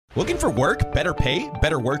Looking for work, better pay,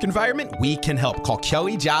 better work environment? We can help. Call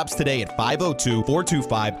Kelly Jobs today at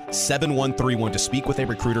 502-425-7131 to speak with a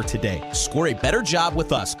recruiter today. Score a better job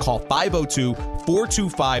with us. Call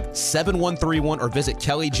 502-425-7131 or visit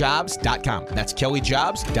kellyjobs.com. That's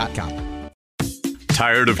kellyjobs.com.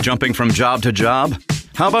 Tired of jumping from job to job?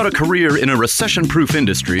 How about a career in a recession-proof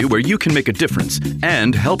industry where you can make a difference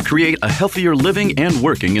and help create a healthier living and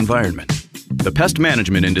working environment? The pest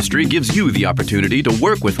management industry gives you the opportunity to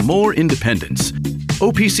work with more independence.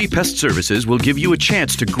 OPC Pest Services will give you a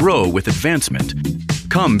chance to grow with advancement.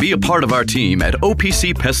 Come be a part of our team at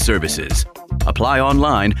OPC Pest Services. Apply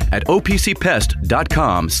online at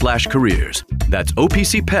opcpest.com/careers. That's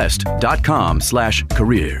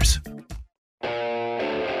opcpest.com/careers.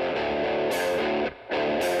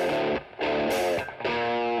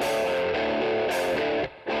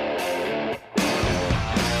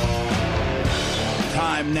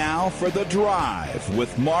 Time now for The Drive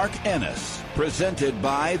with Mark Ennis, presented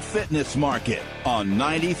by Fitness Market on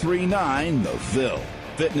 93.9 The Ville.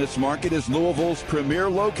 Fitness Market is Louisville's premier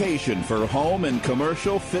location for home and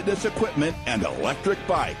commercial fitness equipment and electric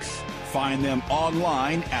bikes. Find them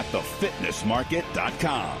online at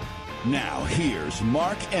thefitnessmarket.com. Now here's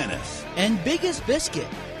Mark Ennis. And Biggest Biscuit,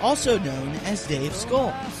 also known as Dave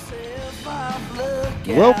Skull.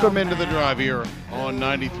 Welcome into The Drive here on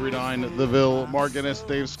 93.9 The Ville. Mark Ennis,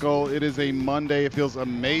 Dave Skull. It is a Monday. It feels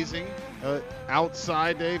amazing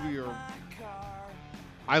outside, Dave.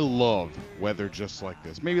 I love weather just like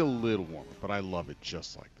this. Maybe a little warmer, but I love it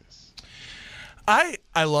just like this. I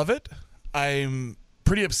love it. I'm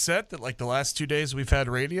pretty upset that like the last 2 days we've had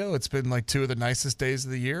radio, it's been like two of the nicest days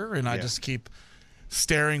of the year, and I just keep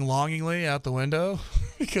staring longingly out the window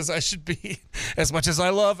because I should be, as much as I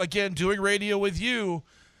love, again, doing radio with you,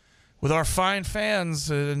 with our fine fans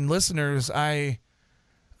and listeners, I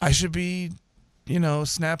should be,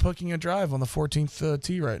 snap hooking a drive on the 14th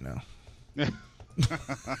tee right now.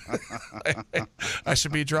 I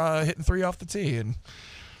should be hitting three off the tee and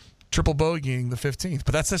triple bogeying the 15th.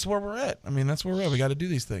 But that's just where we're at. I mean, that's where we're at. We got to do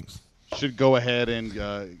these things. Should go ahead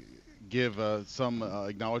and give some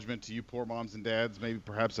acknowledgement to you poor moms and dads, maybe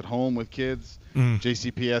perhaps at home with kids.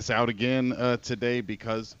 JCPS out again today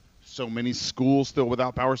because so many schools still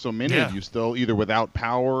without power, so many of you still either without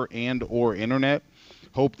power and or internet.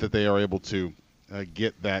 Hope that they are able to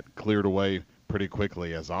get that cleared away pretty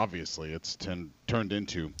quickly, as obviously it's turned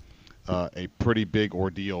into a pretty big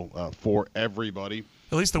ordeal for everybody.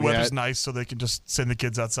 At least the weather's nice, so they can just send the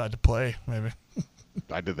kids outside to play, maybe.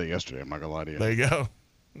 I did that yesterday. I'm not going to lie to you. There you go.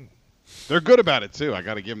 They're good about it, too. I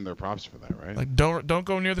got to give them their props for that, right? Like, don't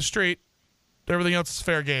go near the street. Everything else is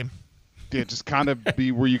fair game. Yeah, just kind of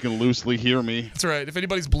be where you can loosely hear me. That's right. If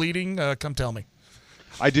anybody's bleeding, come tell me.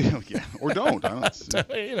 I do, yeah. Or don't.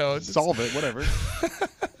 Solve it, whatever.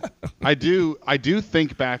 I do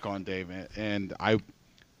think back on Dave, and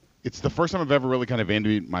it's the first time I've ever really kind of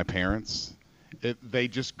envied my parents. They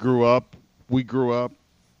just grew up. We grew up.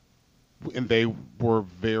 And they were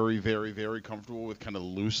very, very, very comfortable with kind of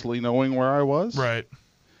loosely knowing where I was. Right.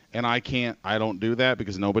 And I don't do that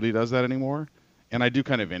because nobody does that anymore. And I do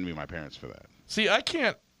kind of envy my parents for that. See, I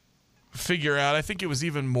can't figure out. I think it was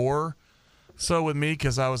even more so with me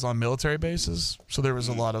because I was on military bases. So there was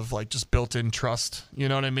a lot of like just built-in trust. You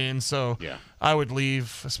know what I mean? So I would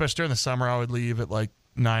leave, especially during the summer, I would leave at like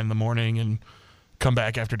 9 a.m. and come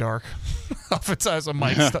back after dark. Oftentimes I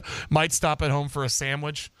might stop at home for a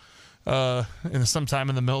sandwich. Sometime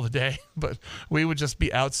in the middle of the day, but we would just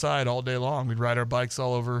be outside all day long. We'd ride our bikes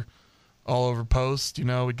all over post.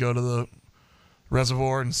 We'd go to the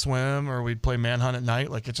reservoir and swim, or we'd play manhunt at night.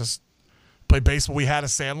 Like, it just play baseball. We had a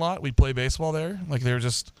sandlot. We'd play baseball there. Like, they were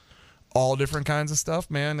just all different kinds of stuff,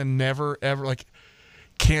 man. And never ever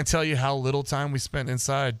can't tell you how little time we spent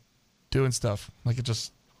inside doing stuff. Like, it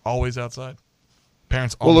just always outside.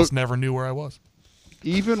 Parents almost never knew where I was.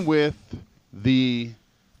 Even with the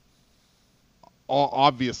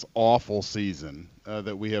obvious awful season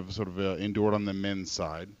that we have sort of endured on the men's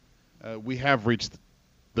side, we have reached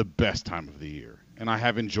the best time of the year. And I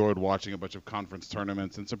have enjoyed watching a bunch of conference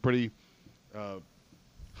tournaments and some pretty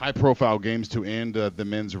high-profile games to end the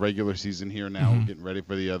men's regular season here now. We're getting ready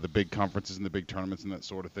for the big conferences and the big tournaments and that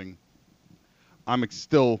sort of thing. I'm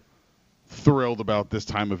still thrilled about this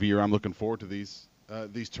time of year. I'm looking forward to these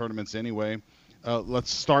tournaments anyway.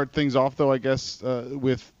 Let's start things off, though, I guess,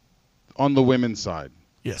 with on the women's side.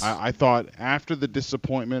 Yes. I thought after the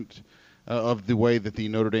disappointment of the way that the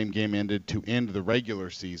Notre Dame game ended to end the regular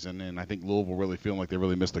season, and I think Louisville really feeling like they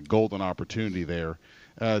really missed a golden opportunity there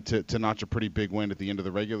to notch a pretty big win at the end of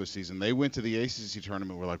the regular season. They went to the ACC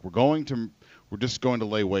tournament. We're just going to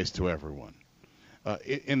lay waste to everyone.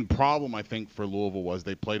 And the problem, I think, for Louisville was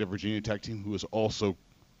they played a Virginia Tech team who was also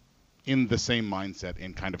in the same mindset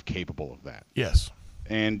and kind of capable of that. Yes.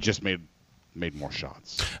 And just made more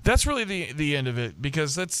shots. That's really the end of it,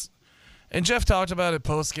 because that's – and Jeff talked about it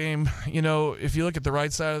post-game. You know, if you look at the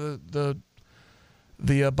right side of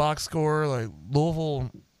the box score, like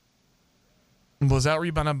Louisville was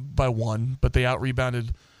out-rebounded by 1, but they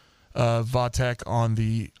out-rebounded Vatek on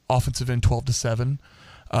the offensive end 12-7.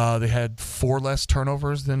 They had 4 less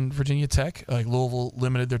turnovers than Virginia Tech. Like Louisville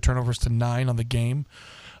limited their turnovers to 9 on the game.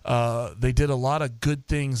 They did a lot of good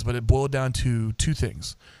things, but it boiled down to 2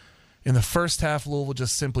 things. In the first half, Louisville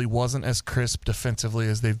just simply wasn't as crisp defensively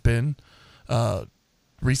as they've been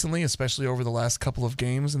recently, especially over the last couple of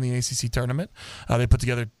games in the ACC tournament. They put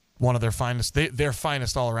together one of their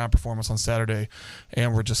finest all-around performance on Saturday,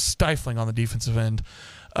 and were just stifling on the defensive end.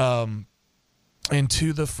 And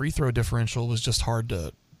 2, the free throw differential was just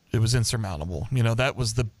it was insurmountable. You know, that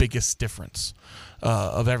was the biggest difference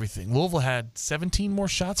of everything. Louisville had 17 more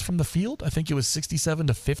shots from the field. I think it was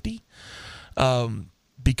 67-50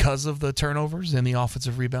 because of the turnovers and the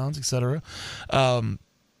offensive rebounds, et cetera.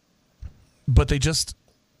 But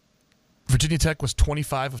Virginia Tech was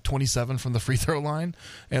 25 of 27 from the free throw line,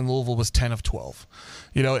 and Louisville was 10 of 12.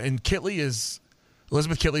 You know, and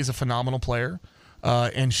Elizabeth Kitley is a phenomenal player.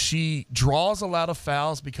 And she draws a lot of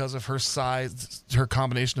fouls because of her size, her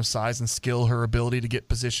combination of size and skill, her ability to get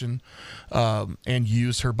position and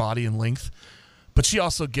use her body and length. But she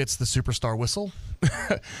also gets the superstar whistle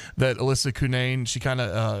that Alyssa Cunane, she kind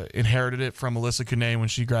of inherited it from Alyssa Cunane when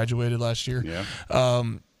she graduated last year. Yeah.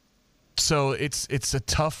 So it's a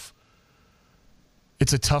tough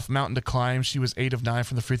mountain to climb. She was 8 of 9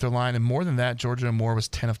 from the free throw line, and more than that, Georgia Moore was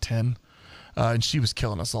 10 of 10. And she was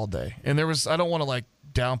killing us all day. And I don't want to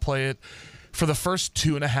downplay it. For the first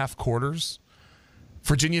 2.5 quarters,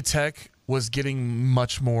 Virginia Tech was getting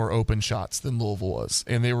much more open shots than Louisville was.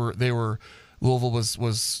 And Louisville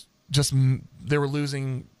was just, they were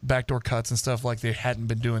losing backdoor cuts and stuff like they hadn't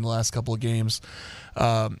been doing the last couple of games.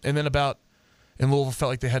 And Louisville felt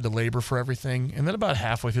like they had to labor for everything. And then about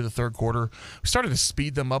halfway through the third quarter, we started to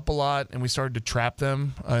speed them up a lot, and we started to trap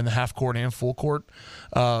them in the half court and full court.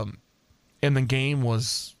 And the game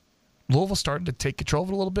was Louisville started to take control of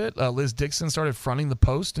it a little bit. Liz Dixon started fronting the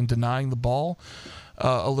post and denying the ball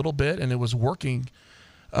a little bit, and it was working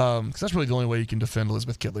because that's really the only way you can defend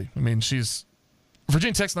Elizabeth Kitley. I mean,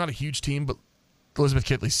 Virginia Tech's not a huge team, but Elizabeth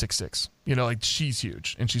Kitley's 6'6". You know, she's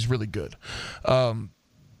huge, and she's really good. And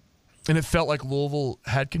it felt like Louisville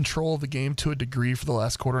had control of the game to a degree for the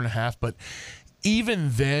last quarter and a half, but even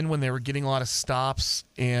then when they were getting a lot of stops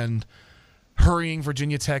and hurrying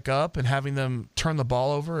Virginia Tech up and having them turn the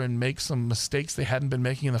ball over and make some mistakes they hadn't been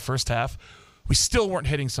making in the first half, we still weren't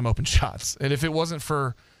hitting some open shots. And if it wasn't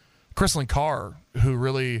for Chrislyn Carr, who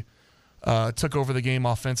really took over the game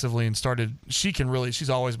offensively and she's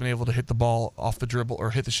always been able to hit the ball off the dribble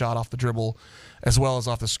or hit the shot off the dribble as well as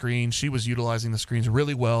off the screen. She was utilizing the screens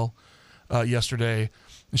really well yesterday.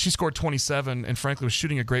 And she scored 27 and frankly was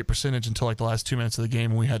shooting a great percentage until the last 2 minutes of the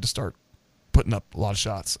game when we had to start putting up a lot of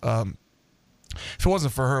shots. If it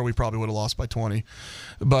wasn't for her, we probably would have lost by 20.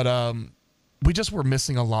 But we just were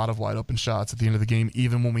missing a lot of wide open shots at the end of the game,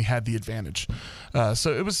 even when we had the advantage.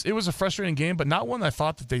 So it was a frustrating game, but not one that I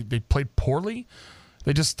thought that they played poorly.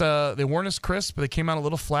 They just they weren't as crisp, but they came out a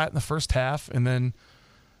little flat in the first half, and then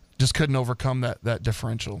just couldn't overcome that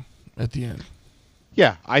differential at the end.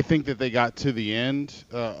 Yeah, I think that they got to the end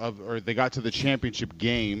or they got to the championship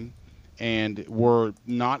game and were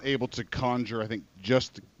not able to conjure, I think,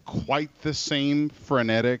 just quite the same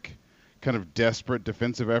frenetic, kind of desperate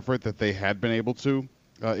defensive effort that they had been able to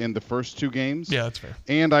in the first 2 games. Yeah, that's fair.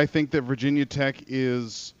 And I think that Virginia Tech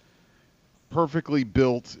is perfectly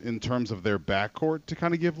built in terms of their backcourt to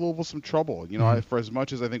kind of give Louisville some trouble. You know, for as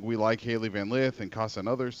much as I think we like Haley Van Lith and Casa and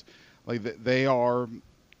others, they're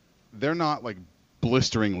not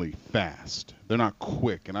blisteringly fast. They're not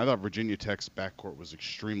quick. And I thought Virginia Tech's backcourt was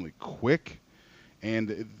extremely quick.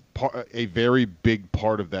 And a very big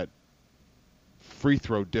part of that free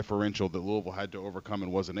throw differential that Louisville had to overcome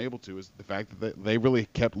and wasn't able to is the fact that they really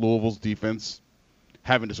kept Louisville's defense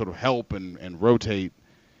having to sort of help and rotate,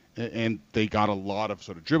 and they got a lot of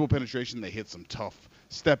sort of dribble penetration. They hit some tough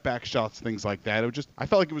step back shots, things like that. I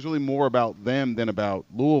felt like it was really more about them than about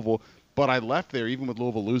Louisville. But I left there, even with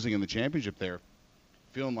Louisville losing in the championship there,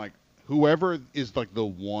 feeling like whoever is the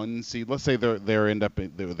 1 seed, let's say they're going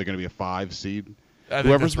to be a 5 seed.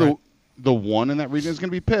 Whoever's the 1 in that region is going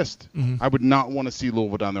to be pissed. I would not want to see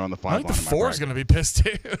Louisville down there on the 5 line. I think the 4 is going to be pissed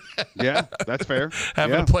too. Yeah, that's fair.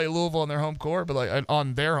 Having to play Louisville on their home court, but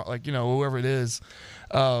on their whoever it is.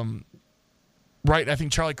 right, I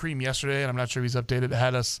think Charlie Cream yesterday, and I'm not sure if he's updated,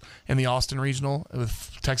 had us in the Austin Regional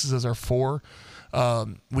with Texas as our 4.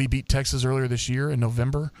 We beat Texas earlier this year in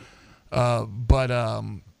November, but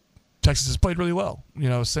Texas has played really well,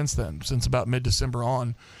 since then, since about mid-December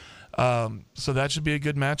on. So that should be a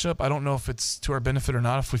good matchup. I don't know if it's to our benefit or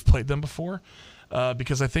not if we've played them before,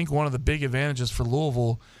 because I think one of the big advantages for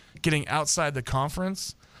Louisville getting outside the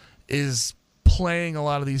conference is playing a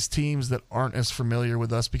lot of these teams that aren't as familiar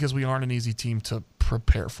with us, because we aren't an easy team to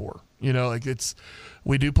prepare for.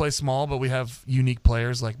 We do play small, but we have unique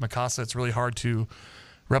players like Mikasa. It's really hard to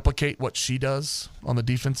replicate what she does on the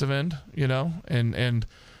defensive end, and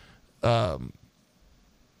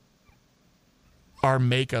our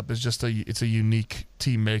makeup is just it's a unique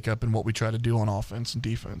team makeup in what we try to do on offense and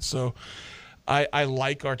defense. So I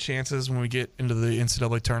like our chances when we get into the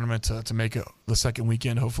NCAA tournament to make it the second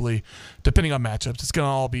weekend, hopefully, depending on matchups. It's going to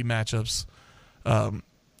all be matchups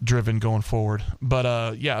driven going forward.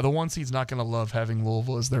 But, the 1 seed's not going to love having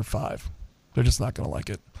Louisville as their 5. They're just not going to like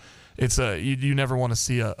it. It's you never want to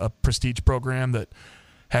see a prestige program that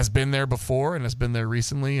has been there before and has been there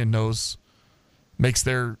recently and makes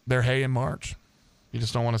their hay in March. You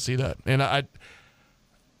just don't want to see that. And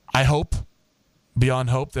I hope,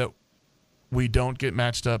 beyond hope, that we don't get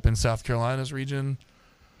matched up in South Carolina's region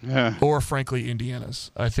or, frankly,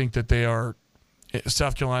 Indiana's. I think that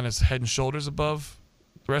South Carolina's head and shoulders above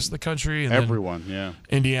the rest of the country. And everyone,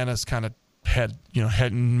 Indiana's kind of head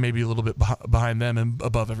and maybe a little bit behind them and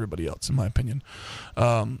above everybody else, in my opinion.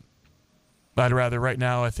 I'd rather right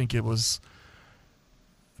now, I think it was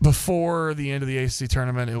before the end of the ACC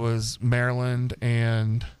tournament, it was Maryland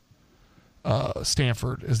and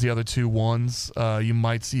Stanford as the other 2 ones. You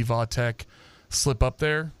might see Va-Tech slip up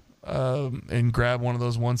there and grab one of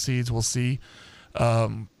those 1 seeds. We'll see.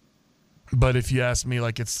 But if you ask me,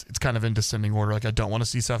 it's kind of in descending order. I don't want to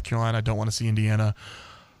see South Carolina. I don't want to see Indiana.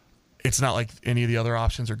 It's not like any of the other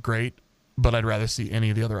options are great, but I'd rather see any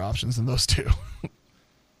of the other options than those 2.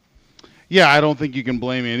 Yeah, I don't think you can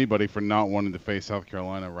blame anybody for not wanting to face South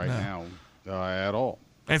Carolina now at all.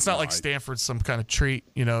 And it's not like Stanford's some kind of treat.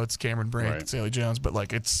 It's Cameron Brink, it's Haley Jones, but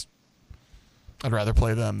I'd rather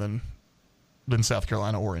play them than South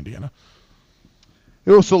Carolina or Indiana.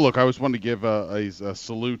 Also, look, I just wanted to give a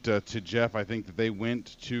salute to Jeff. I think that they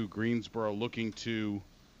went to Greensboro looking to,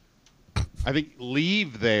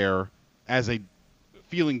 leave there as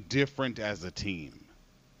feeling different as a team.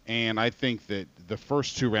 And I think that the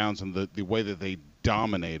first 2 rounds and the way that they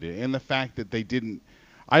dominated and the fact that they didn't,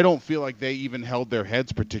 I don't feel like they even held their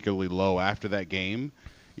heads particularly low after that game.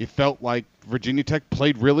 It felt like Virginia Tech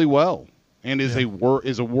played really well and is a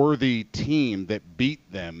worthy team that beat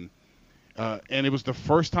them. And it was the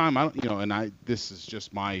first time this is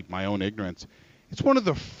just my own ignorance. It's one of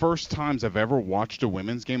the first times I've ever watched a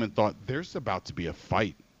women's game and thought there's about to be a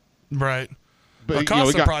fight. Right. But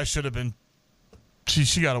Acosta probably should have been.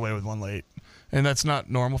 She got away with one late, and that's not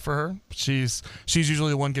normal for her. She's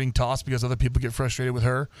usually the one getting tossed because other people get frustrated with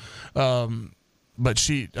her. But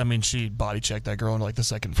she body checked that girl in the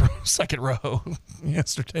second row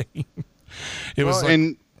yesterday. It was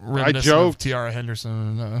and I joked Tiara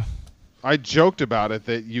Henderson. I joked about it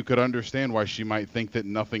that you could understand why she might think that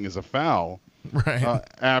nothing is a foul, right?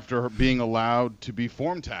 After being allowed to be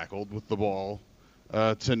form tackled with the ball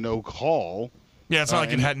to no call. Yeah, it's not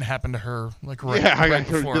like it hadn't happened to her. Right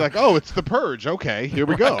before. Be like, oh, it's the purge. Okay, here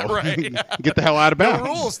we go. Right. Get the hell out of bounds.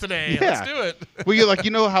 No rules today. Yeah. Let's do it.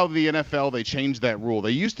 Well, how the NFL, they changed that rule.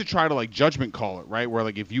 They used to try to judgment call it, right? Where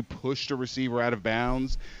if you pushed a receiver out of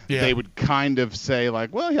bounds, they would kind of say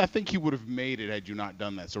well, I think he would have made it had you not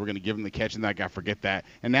done that. So we're going to give him the catch and that guy forget that.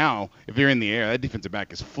 And now, if you're in the air, that defensive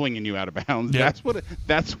back is flinging you out of bounds. Yep.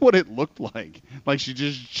 That's what it looked like. Like she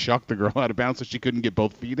just chucked the girl out of bounds so she couldn't get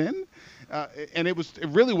both feet in. And it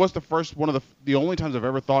really was the first one of the only times I've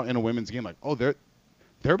ever thought in a women's game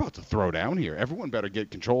they're about to throw down here. Everyone better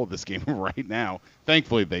get control of this game right now.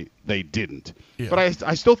 Thankfully, they didn't. Yeah. But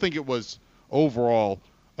I still think it was overall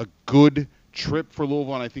a good trip for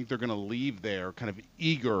Louisville, and I think they're going to leave there kind of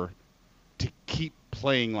eager to keep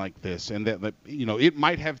playing like this. And that it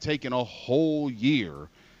might have taken a whole year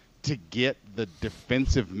to get the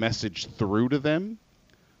defensive message through to them,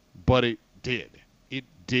 but it did.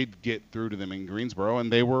 Did get through to them in Greensboro, and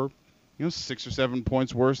they were, 6 or 7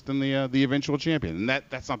 points worse than the eventual champion, and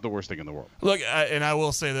that's not the worst thing in the world. Look, and I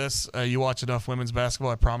will say this: you watch enough women's basketball,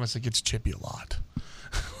 I promise it gets chippy a lot.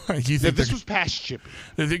 This was past chippy.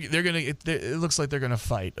 They're gonna. It looks like they're gonna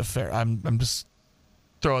fight a fair. I'm just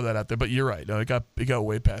throw that out there. But you're right. No, it got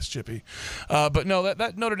way past Chippy. But no,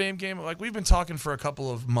 that Notre Dame game, like we've been talking for a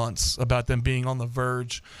couple of months about them being on the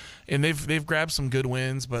verge, and they've grabbed some good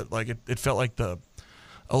wins, but like it felt like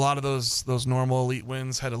a lot of those normal elite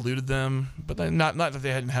wins had eluded them. But then not that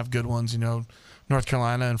they didn't have good ones, North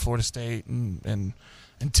Carolina and Florida State and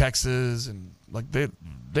Texas, and like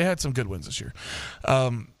they had some good wins this year.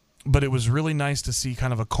 But it was really nice to see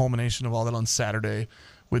kind of a culmination of all that on Saturday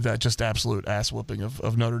with that just absolute ass whooping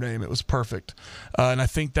of Notre Dame. It was perfect. And I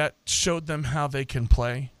think that showed them how they can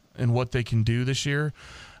play and what they can do this year.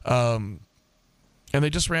 And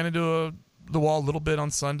they just ran into the wall a little bit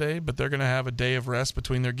on Sunday, but they're going to have a day of rest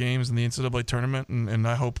between their games and the NCAA tournament. And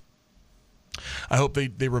I hope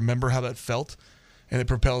they remember how that felt, and it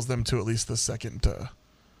propels them to at least the second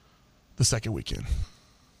weekend.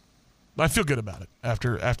 I feel good about it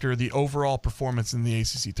after the overall performance in the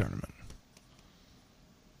ACC tournament.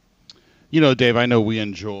 Dave, I know we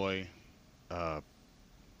enjoy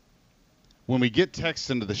when we get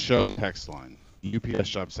text into the show text line, UPS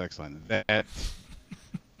Jobs text line, that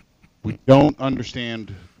we don't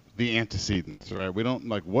understand the antecedents, right? We don't,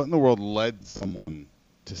 like, what in the world led someone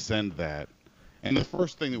to send that? And the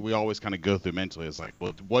first thing that we always kind of go through mentally is like,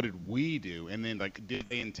 well, what did we do? And then, like, did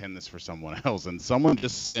they intend this for someone else? And someone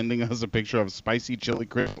just sending us a picture of spicy chili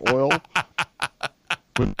crisp oil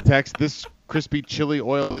with text, this crispy chili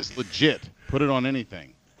oil is legit. Put it on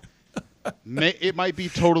anything. It might be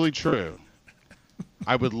totally true.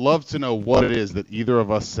 I would love to know what it is that either of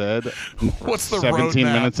us said. What's the 17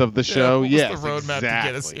 roadmap? Minutes of the show? What's Yes, the roadmap exactly. to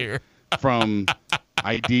get us here? From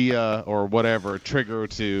idea or whatever trigger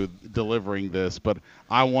to delivering this, but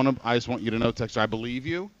I just want you to know, Texter, I believe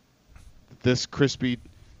you. This crispy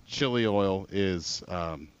chili oil is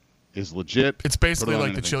legit. It's basically like the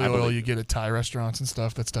anything. chili oil you get at Thai restaurants and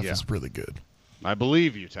stuff. That stuff Yeah. is really good. I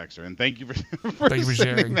believe you, Texter, and thank you for Thank you for sending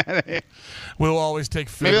sharing. that in. We'll always take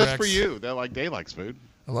food. Maybe that's Rex. for you. They likes food.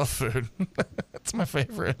 I love food. That's my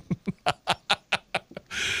favorite.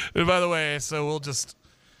 And by the way, so we'll just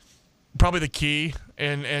probably the key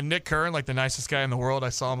and Nick Kern, like the nicest guy in the world. I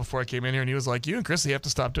saw him before I came in here, and he was like, "You and Chrissy have to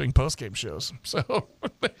stop doing post game shows." So,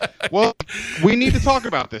 well, we need to talk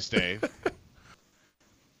about this, Dave.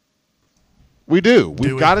 We do.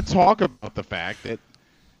 We've got to talk about the fact that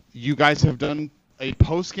you guys have done a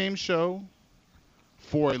post game show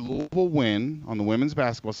for a Louisville win on the women's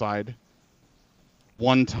basketball side.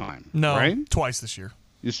 One time, no, right? Twice this year.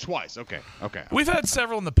 It's twice. Okay. We've had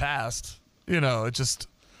several in the past. It just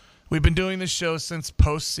we've been doing this show since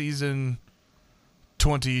postseason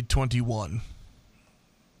 2021.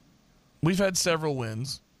 We've had several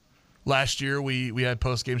wins. Last year we had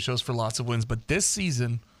post game shows for lots of wins, but this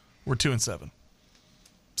season we're 2-7.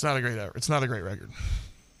 It's not a great record.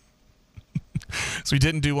 So we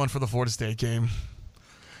didn't do one for the Florida State game,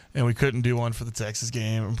 and we couldn't do one for the Texas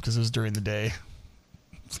game because it was during the day.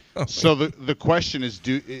 So the question is,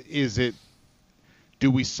 do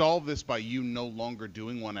we solve this by you no longer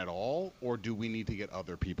doing one at all, or do we need to get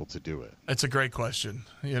other people to do it? It's a great question.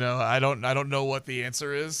 I don't know what the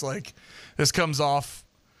answer is. Like, this comes off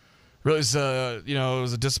really as it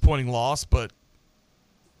was a disappointing loss, but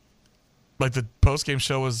like the post game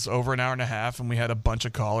show was over an hour and a half, and we had a bunch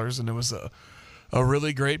of callers, and it was a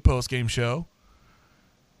really great post game show.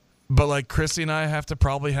 But like Chrissy and I have to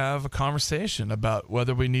probably have a conversation about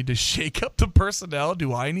whether we need to shake up the personnel.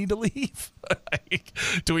 Do I need to leave?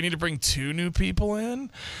 Do we need to bring 2 new people in?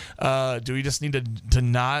 Do we just need to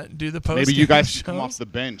not do the post? Maybe you guys shows? Come off the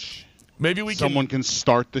bench. Maybe someone can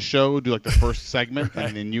start the show, do like the first segment, right.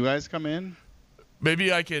 And then you guys come in.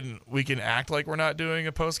 Maybe we can act like we're not doing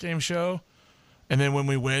a post game show. And then when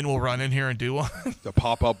we win, we'll run in here and do one. The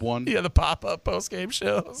pop-up one? Yeah, the pop-up post-game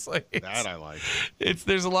shows. That I like.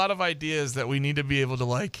 There's a lot of ideas that we need to be able to,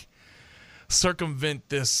 like, circumvent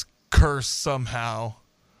this curse somehow.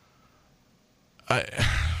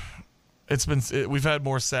 We've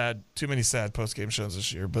had too many sad post-game shows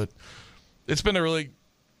this year, but it's been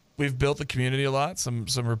we've built the community a lot, some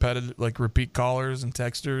repetitive, like, repeat callers and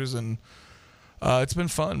texters, and it's been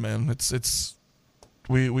fun, man.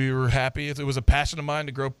 We were happy. It was a passion of mine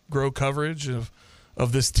to grow coverage of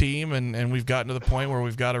this team, and we've gotten to the point where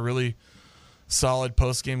we've got a really solid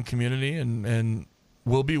post-game community, and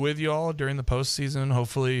we'll be with you all during the postseason.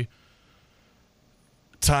 Hopefully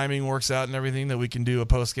timing works out and everything that we can do a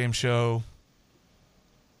post-game show.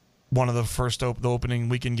 One of the first the opening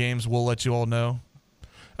weekend games, we'll let you all know.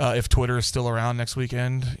 If Twitter is still around next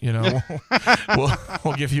weekend, we'll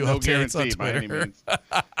give you updates on Twitter. By any means.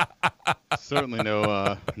 Certainly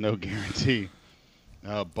no guarantee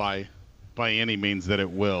by by any means that it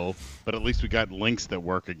will, but at least we got links that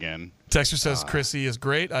work again. Texter says Chrissy is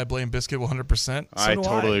great. I blame Biscuit 100%. I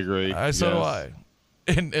totally agree. So do I.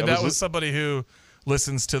 And that was somebody who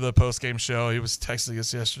listens to the post-game show. He was texting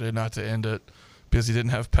us yesterday not to end it because he didn't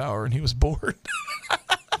have power and he was bored.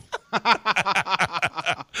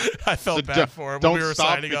 I felt bad for him when we were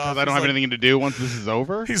signing off. I don't have anything to do once this is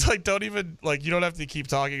over. He's like, don't even, like, you don't have to keep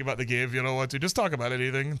talking about the game if you don't want to. Just talk about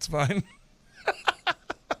anything. It's fine.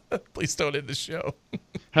 Please don't end the show.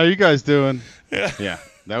 How are you guys doing? Yeah,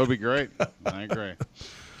 that would be great. I agree.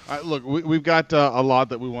 Look, we've got a lot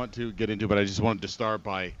that we want to get into, but I just wanted to start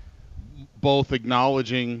by both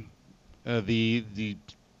acknowledging the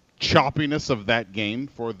choppiness of that game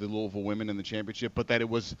for the Louisville women in the championship, but that it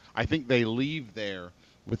was, I think they leave there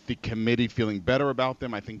with the committee feeling better about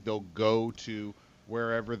them. I think they'll go to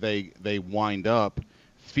wherever they wind up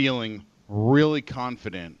feeling really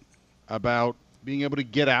confident about being able to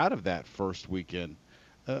get out of that first weekend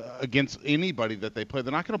against anybody that they play.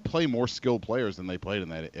 They're not going to play more skilled players than they played in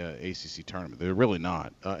that ACC tournament. They're really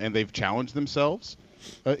not. And they've challenged themselves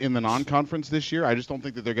in the non-conference this year. I just don't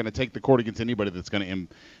think that they're going to take the court against anybody that's going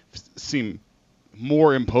to seem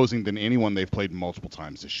more imposing than anyone they've played multiple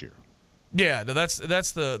times this year. Yeah, that's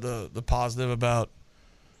the positive about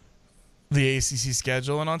the ACC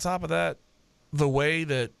schedule. And on top of that, the way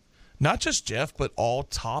that not just Jeff, but all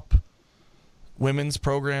top women's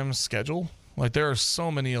programs schedule. Like, there are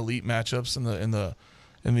so many elite matchups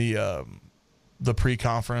in the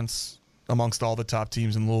pre-conference amongst all the top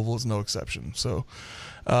teams, in Louisville is no exception. So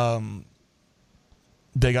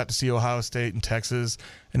they got to see Ohio State and Texas,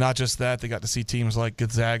 and not just that, they got to see teams like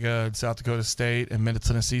Gonzaga and South Dakota State and Middle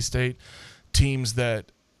Tennessee State, teams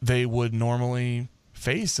that they would normally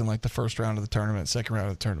face in like the first round of the tournament, second round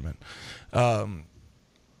of the tournament.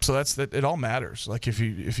 So that's that. It all matters. Like, if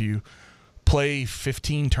you play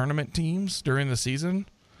 15 tournament teams during the season,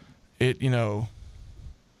 it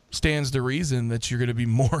stands to reason that you're going to be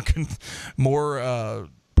more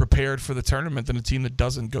prepared for the tournament than a team that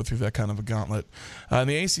doesn't go through that kind of a gauntlet. And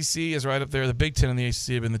the ACC is right up there. The Big Ten and the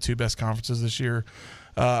ACC have been the two best conferences this year.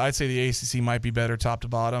 I'd say the ACC might be better top to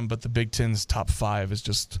bottom, but the Big Ten's top 5 is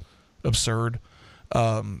just absurd.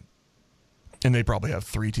 And they probably have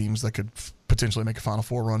 3 teams that could potentially make a Final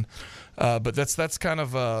Four run. But that's kind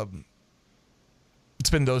of it's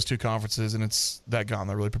been those two conferences, and it's that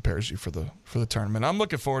gauntlet really prepares you for the tournament. I'm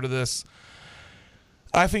looking forward to this.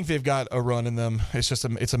 I think they've got a run in them. It's just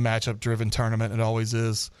it's a matchup-driven tournament. It always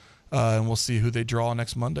is. And we'll see who they draw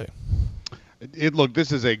next Monday. Look,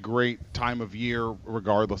 this is a great time of year,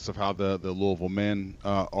 regardless of how the Louisville men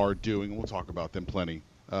are doing. We'll talk about them plenty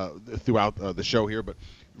throughout the show here. But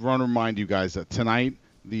I want to remind you guys that tonight,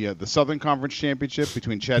 the Southern Conference Championship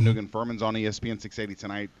between Chattanooga and Furman's on ESPN 680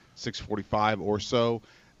 tonight, 6:45 or so.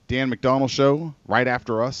 Dan McDonald show right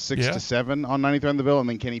after us, 6 to 7 on 93 on the Ville, and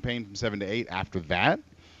then Kenny Payne from 7 to 8 after that.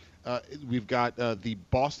 We've got the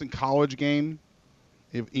Boston College game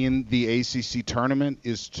in the ACC tournament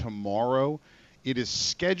is tomorrow. It is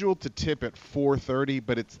scheduled to tip at 4:30,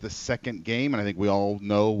 but it's the second game, and I think we all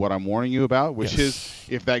know what I'm warning you about, which is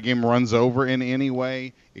if that game runs over in any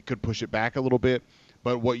way, it could push it back a little bit.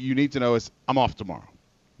 But what you need to know is I'm off tomorrow.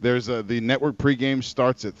 There's the network pregame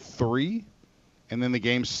starts at 3, and then the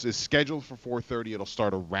game is scheduled for 4:30. It'll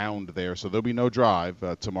start around there, so there'll be no drive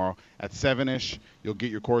tomorrow. At 7-ish, you'll get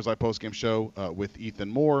your Coors Light postgame show with Ethan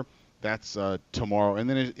Moore. That's tomorrow. And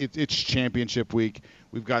then it's championship week.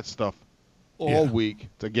 We've got stuff all week.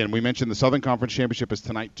 Again, we mentioned the Southern Conference Championship is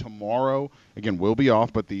tonight. Tomorrow, again, we'll be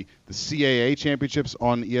off, but the CAA Championships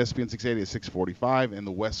on ESPN 680 at 6:45, and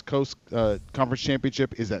the West Coast Conference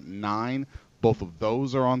Championship is at 9. Both of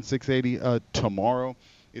those are on 680 tomorrow.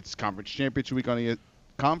 It's Conference Championship Week on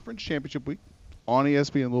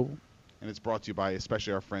ESPN Louisville, and it's brought to you by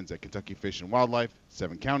especially our friends at Kentucky Fish and Wildlife,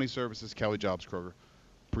 7 County Services, Kelly Jobs, Kroger.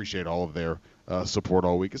 Appreciate all of their support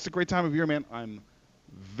all week. It's a great time of year, man. I'm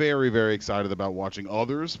very, very excited about watching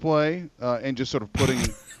others play and just sort of putting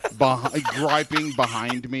griping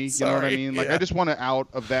behind me. You know what I mean? Like, I just want to out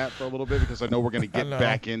of that for a little bit because I know we're going to get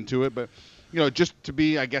back into it. But, just to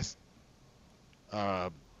be, I guess,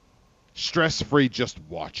 stress-free just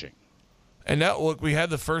watching. And now, look, we had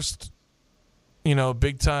the first,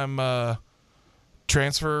 big-time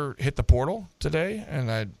transfer hit the portal today,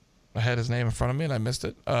 and I had his name in front of me, and I missed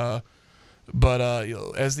it. But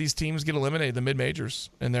as these teams get eliminated, the mid-majors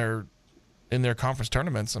in their conference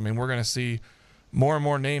tournaments, I mean, we're going to see more and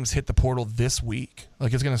more names hit the portal this week.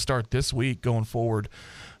 Like, it's going to start this week going forward.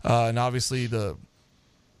 And obviously the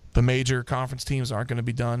major conference teams aren't going to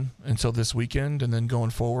be done until this weekend. And then going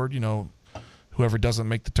forward, whoever doesn't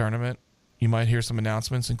make the tournament, You might hear some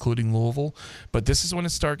announcements, including Louisville. But this is when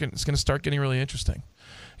it's going to start getting really interesting.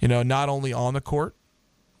 Not only on the court,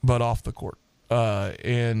 but off the court.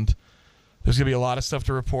 And there's going to be a lot of stuff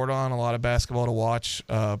to report on, a lot of basketball to watch.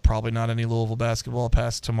 Probably not any Louisville basketball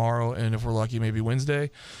past tomorrow, and if we're lucky, maybe Wednesday.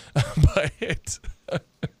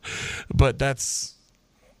 But that's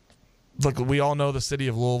 – look, we all know the city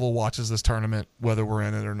of Louisville watches this tournament, whether we're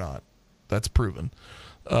in it or not. That's proven.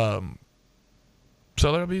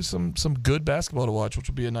 So there'll be some good basketball to watch, which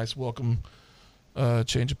will be a nice welcome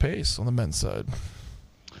change of pace on the men's side.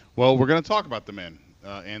 Well, we're going to talk about the men.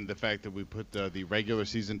 And the fact that we put the regular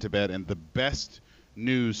season to bed, and the best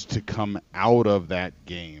news to come out of that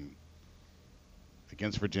game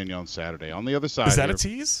against Virginia on Saturday. On the other side, is that a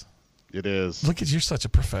tease? It is. Look at you're such a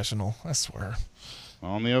professional. I swear.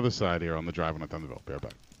 On the other side here on the Drive on Thunderbolt. Bear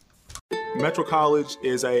back. Metro College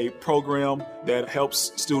is a program that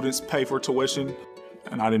helps students pay for tuition,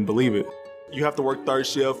 and I didn't believe it. You have to work third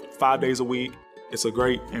shift 5 days a week. It's a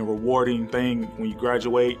great and rewarding thing when you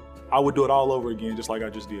graduate. I would do it all over again, just like I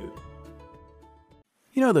just did.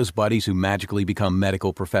 You know those buddies who magically become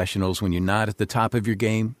medical professionals when you're not at the top of your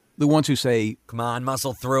game? The ones who say, "Come on,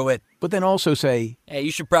 muscle through it," but then also say, "Hey,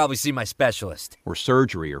 you should probably see my specialist." Or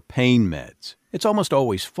surgery or pain meds. It's almost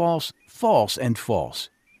always false, false, and false.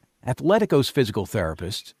 Athletico's physical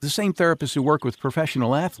therapists, the same therapists who work with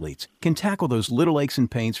professional athletes, can tackle those little aches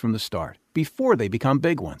and pains from the start, before they become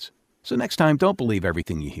big ones. So next time, don't believe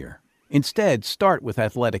everything you hear. Instead, start with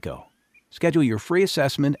Athletico. Schedule your free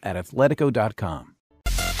assessment at athletico.com.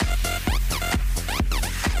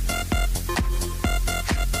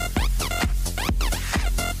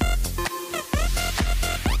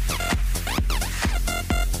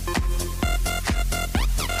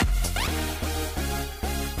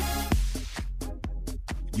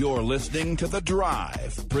 You're listening to The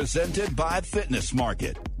Drive, presented by Fitness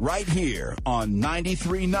Market, right here on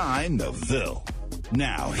 93.9 The Ville.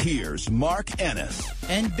 Now, here's Mark Ennis.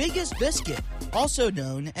 And Biggest Biscuit, also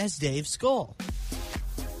known as Dave Skull.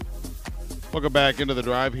 Welcome back into The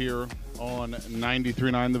Drive here on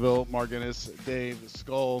 93.9 The Ville. Mark Ennis, Dave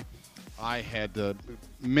Skull. I had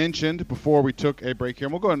mentioned before we took a break here,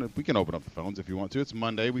 and we can open up the phones if you want to. It's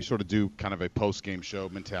Monday. We sort of do kind of a post-game show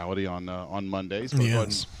mentality on Mondays. But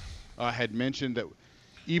yes. I had mentioned that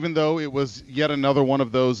even though it was yet another one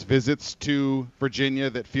of those visits to Virginia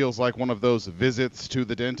that feels like one of those visits to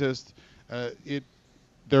the dentist,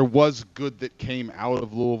 there was good that came out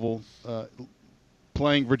of Louisville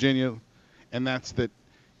playing Virginia, and that's that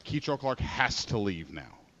Keitrell Clark has to leave now.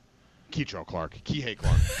 Kihei Clark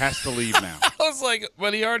has to leave now. I was like,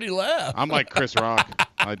 but he already left. I'm like Chris Rock.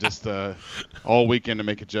 I just all weekend to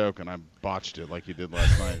make a joke, and I botched it like you did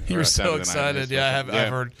last night. You were so excited. Yeah,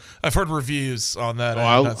 I've heard reviews on that.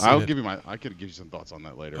 I'll give you I could give you some thoughts on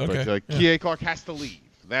that later. Okay. But Kihei Clark has to leave.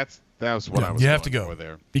 That was what I was. You have to go for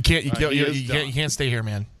there. You can't. You can't stay here,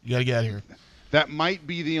 man. You got to get out of here. That might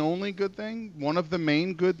be the only good thing. One of the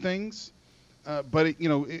main good things. But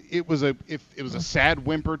it was a sad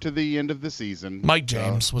whimper to the end of the season. Mike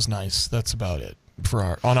James was nice. That's about it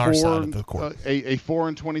on our side of the court. A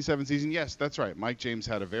 4-27 season. Yes, that's right. Mike James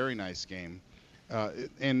had a very nice game,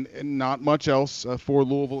 and not much else for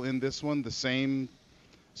Louisville in this one. The same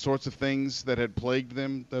sorts of things that had plagued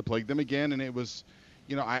them again, and it was,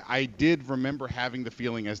 I did remember having the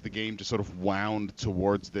feeling as the game just sort of wound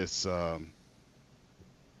towards this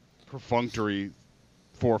perfunctory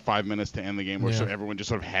 4 or 5 minutes to end the game where everyone just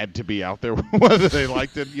sort of had to be out there whether they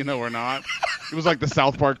liked it, or not. It was like the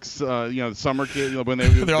South Park, summer kid, when they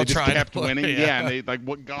just kept winning. Yeah, and they like,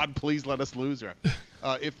 what, God, please let us lose.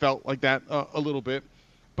 It felt like that a little bit.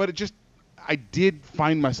 But I did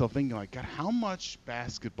find myself thinking, like, God, how much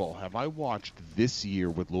basketball have I watched this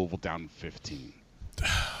year with Louisville down 15?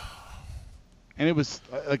 And it was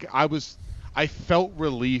like I felt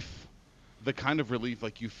relief. The kind of relief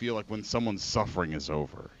like you feel like when someone's suffering is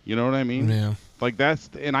over. You know what I mean? Yeah. Like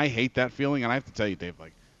and I hate that feeling, and I have to tell you, Dave,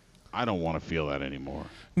 like, I don't want to feel that anymore.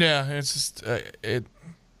 Yeah, it's just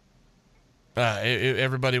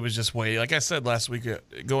everybody was just waiting. Like I said last week,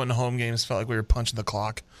 going to home games felt like we were punching the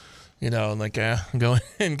clock. And like, go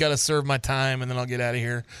and got to serve my time, and then I'll get out of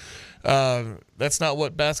here. That's not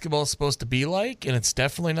what basketball is supposed to be like, and it's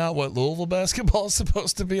definitely not what Louisville basketball is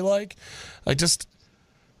supposed to be like.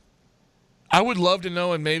 I would love to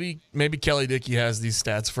know, and maybe Kelly Dickey has these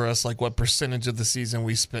stats for us, like what percentage of the season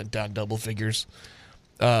we spent down double figures,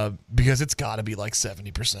 because it's got to be like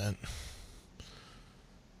 70%.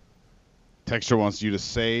 Texture wants you to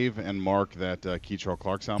save and mark that Keitrell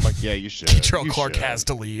Clark soundbite. Yeah, you should. Keitrell Clark has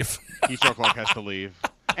to leave. Keitrell Clark has to leave.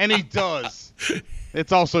 And he does.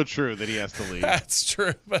 It's also true that he has to leave. That's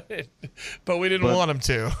true, but we didn't want him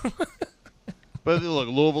to. But look,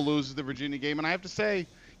 Louisville loses the Virginia game, and I have to say,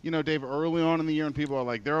 Dave, early on in the year, and people are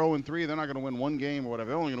like, they're 0-3, they're not going to win one game or whatever.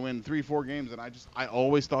 They're only going to win 3-4 games, and I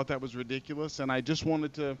always thought that was ridiculous, and I just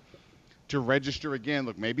wanted to register again.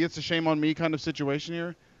 Look, maybe it's a shame on me kind of situation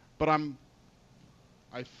here, but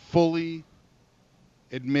I fully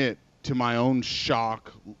admit to my own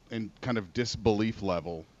shock and kind of disbelief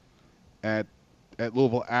level at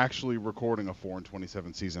Louisville actually recording a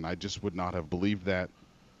 4-27 season. I just would not have believed that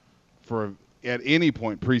at any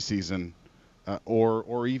point preseason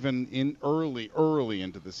or even in early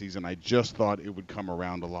into the season. I just thought it would come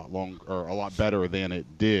around a lot better than it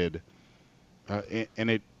did. And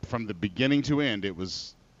it, from the beginning to end,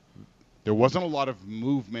 there wasn't a lot of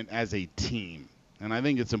movement as a team. And I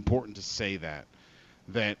think it's important to say that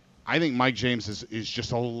I think Mike James is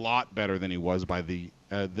just a lot better than he was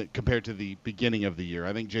compared to the beginning of the year.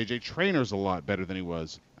 I think J.J. Trainor's a lot better than he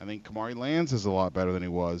was. I think Kamari Lands is a lot better than he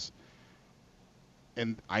was.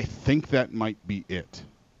 And I think that might be it.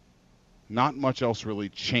 Not much else really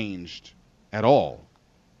changed at all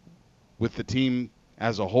with the team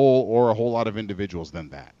as a whole or a whole lot of individuals than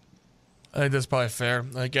that. I think that's probably fair.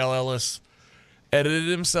 I think Al Ellis edited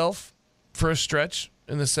himself for a stretch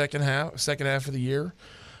in the second half of the year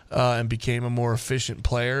and became a more efficient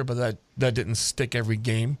player, but that didn't stick every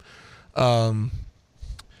game. I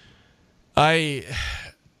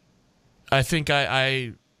think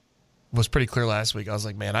I was pretty clear last week. I was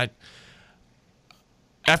like, man,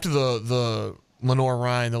 after the Lenore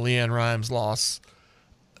Ryan, the Leanne Rhymes loss,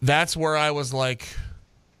 that's where I was like,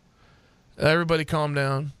 everybody calm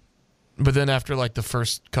down. But then after like the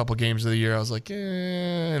first couple games of the year, I was like,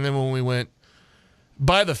 and then when we went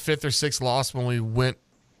by the 5th or 6th loss, when we went,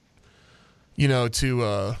 to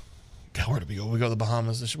God, where did we go? We go to the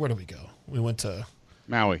Bahamas. Where did we go? We went to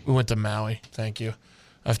Maui. We went to Maui. Thank you.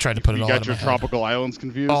 I've tried to put it all in my head. You got your tropical islands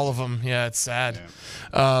confused? All of them. Yeah, it's sad.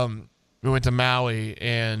 Yeah. We went to Maui,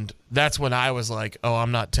 and that's when I was like, oh,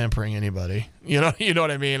 I'm not tempering anybody. You know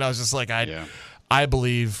what I mean? I was just like, I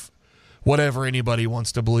believe whatever anybody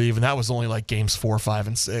wants to believe, and that was only like games 4, 5,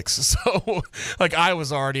 and 6. So, like, I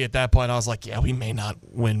was already at that point. I was like, yeah, we may not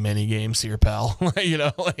win many games here, pal.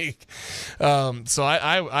 So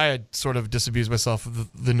I had sort of disabused myself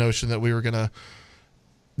of the notion that we were gonna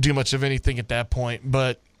do much of anything at that point,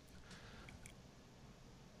 but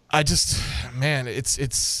I just, man,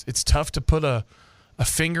 it's tough to put a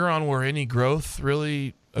finger on where any growth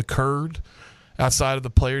really occurred outside of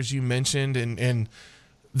the players you mentioned, and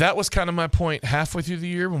that was kind of my point halfway through the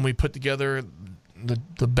year when we put together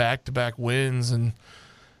the back-to-back wins, and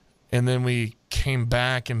then we came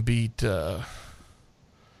back and beat not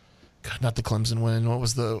the Clemson win. What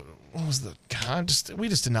was the God? We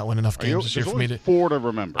just did not win enough games this year for me to 4 to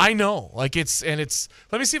remember. I know, like it's. Let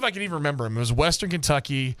me see if I can even remember them. It was Western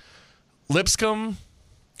Kentucky, Lipscomb,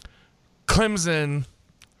 Clemson,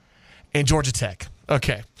 and Georgia Tech.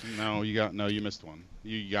 Okay. No, you missed one.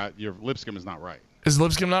 Your Lipscomb is not right. Is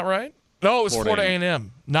Lipscomb not right? No, it was Florida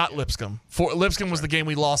A&M, not Lipscomb. Lipscomb was the game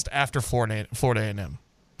we lost after Florida A&M.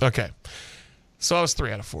 Okay. So I was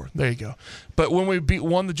 3 out of 4. There you go. But when we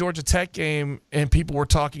won the Georgia Tech game and people were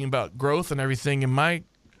talking about growth and everything, and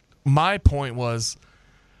my point was,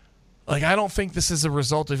 like, I don't think this is a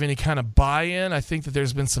result of any kind of buy-in. I think that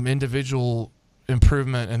there's been some individual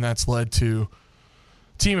improvement, and that's led to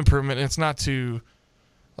team improvement. And it's not to,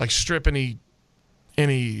 like, strip any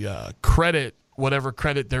credit, whatever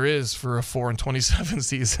credit there is for a 4-27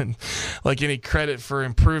 season, like any credit for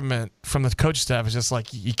improvement from the coach staff. It's just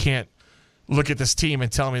like you can't look at this team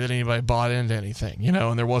and tell me that anybody bought into anything,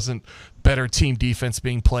 and there wasn't better team defense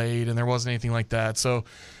being played and there wasn't anything like that. So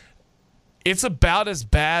it's about as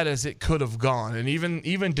bad as it could have gone. And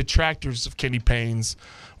even detractors of Kenny Payne's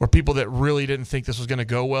or people that really didn't think this was going to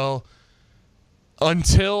go well,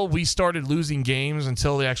 until we started losing games,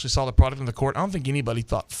 until they actually saw the product on the court, I don't think anybody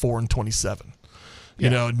thought 4-27.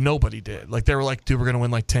 Nobody did. Like, they were like, dude, we're going to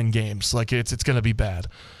win like 10 games. Like, it's going to be bad.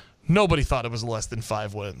 Nobody thought it was less than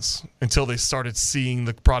 5 wins until they started seeing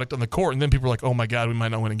the product on the court. And then people were like, oh, my God, we might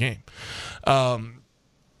not win a game.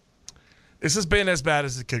 This has been as bad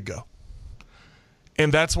as it could go.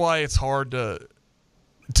 And that's why it's hard to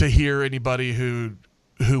hear anybody who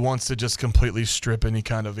wants to just completely strip any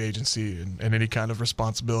kind of agency and any kind of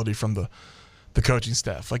responsibility from the coaching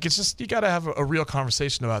staff. Like, it's just, you got to have a real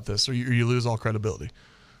conversation about this or you lose all credibility.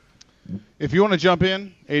 If you want to jump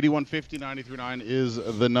in, 8150-939 is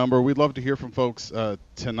the number. We'd love to hear from folks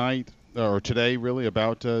tonight. or today really,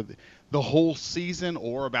 about the whole season,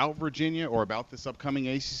 or about Virginia, or about this upcoming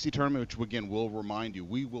ACC tournament, which, again, will remind you,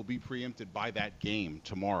 we will be preempted by that game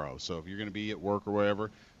tomorrow. So if you're going to be at work or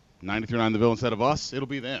wherever, 93.9 The Ville, instead of us, it'll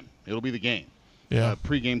be them. It'll be the game. Yeah.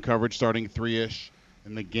 Pre-game coverage starting 3-ish,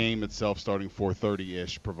 and the game itself starting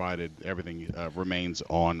 4:30-ish, provided everything remains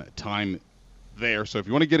on time there. So if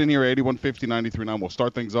you want to get in here, 8150 93.9, we'll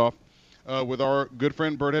start things off with our good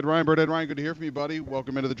friend Birdhead Ryan. Birdhead Ryan, good to hear from you, buddy.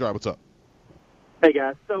 Welcome into the drive. What's up? Hey,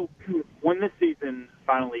 guys. So when this season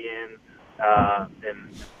finally ends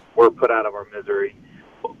and we're put out of our misery,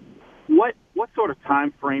 what sort of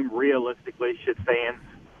time frame realistically should fans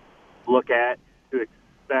look at to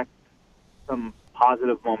expect some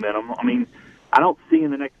positive momentum? I mean, I don't see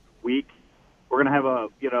in the next week we're going to have a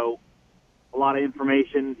lot of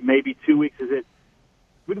information. Maybe 2 weeks is it?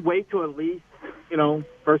 We'd wait till at least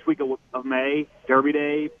first week of May, Derby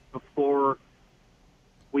Day, before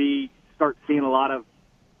we start seeing a lot of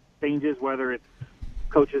changes, whether it's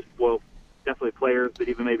coaches, well, definitely players, but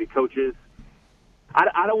even maybe coaches.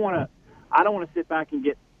 I don't want to sit back and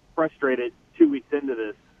get frustrated 2 weeks into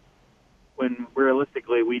this when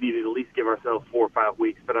realistically we need to at least give ourselves 4 or 5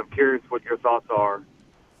 weeks. But I'm curious what your thoughts are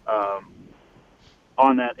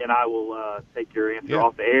on that, and I will take your answer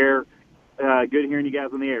off the air. Good hearing you guys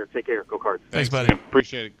on the air. Take care. Go Cards. Thanks, buddy.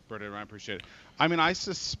 Appreciate it, Birdhead Ryan. Appreciate it. I mean, I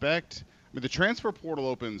suspect the transfer portal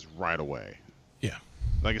opens right away. Yeah.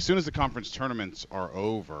 Like as soon as the conference tournaments are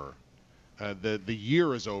over, the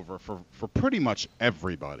year is over for pretty much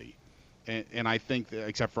everybody. And I think, that,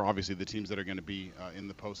 except for obviously the teams that are going to be in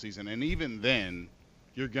the postseason, and even then,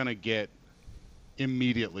 you're going to get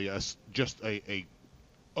immediately just a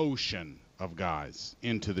ocean of guys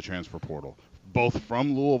into the transfer portal, both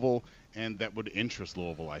from Louisville and that would interest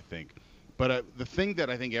Louisville, I think. But the thing that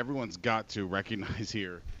I think everyone's got to recognize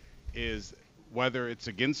here is whether it's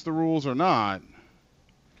against the rules or not,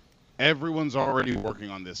 everyone's already working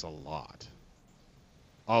on this a lot.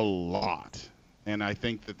 And I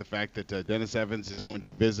think that the fact that Dennis Evans is going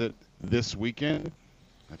to visit this weekend,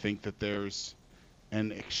 I think that there's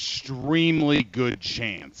an extremely good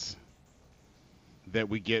chance that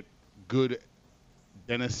we get good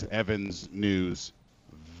Dennis Evans news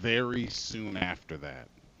very soon after that.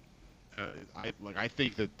 I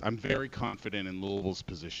think that I'm very confident in Louisville's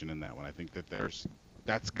position in that one. I think that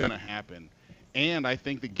that's going to happen. And I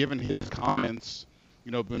think that given his comments,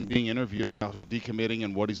 been being interviewed about decommitting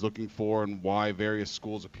and what he's looking for and why various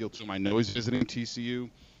schools appeal to him. I know he's visiting TCU,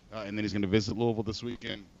 and then he's going to visit Louisville this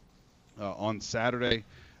weekend on Saturday.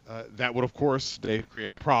 That would, of course, Dave,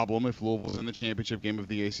 create a problem if Louisville's in the championship game of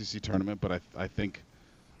the ACC tournament. But I think,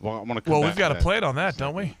 I want to come back we've got to to play it on that,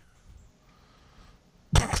 don't we?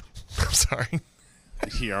 I'm sorry.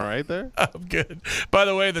 You all right there? I'm good. By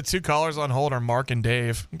the way, the 2 callers on hold are Mark and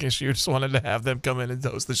Dave, in case you just wanted to have them come in and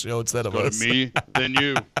host the show instead of us. Me, then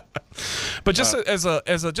you. But just as a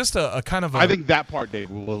kind of I think that part, Dave,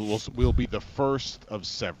 will be the first of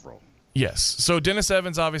several. Yes. So Dennis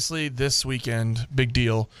Evans, obviously, this weekend, big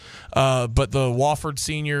deal. But the Wofford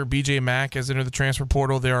senior, B.J. Mack, has entered the transfer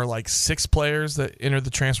portal. There are like 6 players that entered the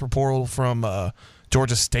transfer portal from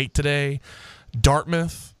Georgia State today.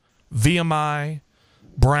 Dartmouth, VMI,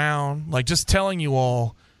 Brown. Like, just telling you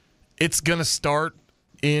all, it's going to start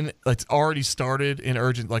it's already started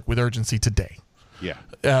with urgency today. Yeah.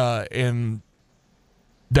 And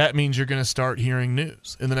that means you're going to start hearing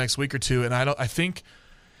news in the next week or two. And I think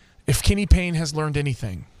if Kenny Payne has learned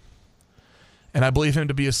anything, and I believe him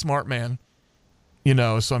to be a smart man,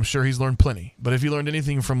 so I'm sure he's learned plenty. But if he learned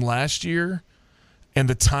anything from last year and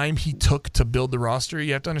the time he took to build the roster,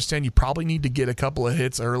 you have to understand you probably need to get a couple of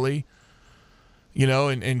hits early,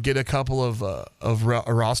 and get a couple of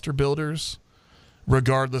roster builders,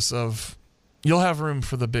 regardless of – you'll have room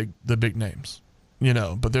for the big names,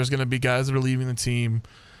 but there's going to be guys that are leaving the team.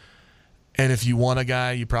 And if you want a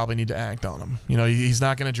guy, you probably need to act on him. He's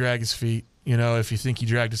not going to drag his feet. If you think he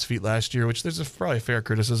dragged his feet last year, which there's probably a fair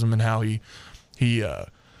criticism in how he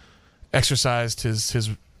exercised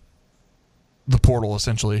the portal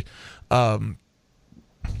essentially.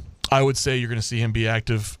 I would say you're going to see him be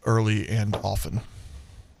active early and often.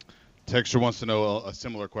 Texture wants to know a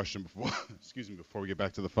similar question before we get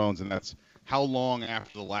back to the phones, and that's how long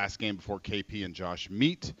after the last game before KP and Josh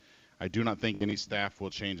meet? I do not think any staff will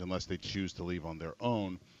change unless they choose to leave on their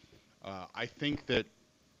own. I think that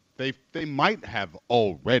they might have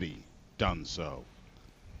already done so,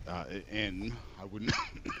 and I wouldn't.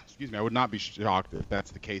 I would not be shocked if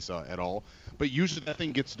that's the case at all. But usually that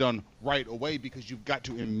thing gets done right away because you've got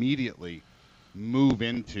to immediately move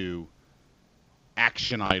into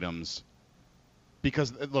action items.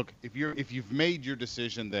 Because look, if you've made your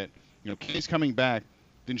decision that Kenny's coming back,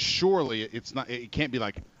 then surely it can't be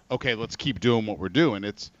like, okay, let's keep doing what we're doing.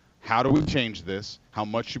 It's how do we change this? How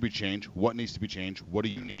much should we change? What needs to be changed? What do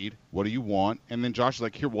you need? What do you want? And then Josh is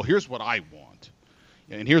like, here's what I want,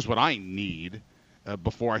 and here's what I need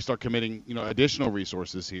before I start committing, additional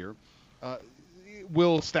resources here.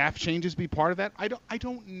 Will staff changes be part of that? I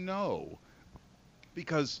don't know,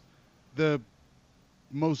 because the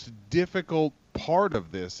most difficult part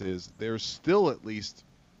of this is there's still at least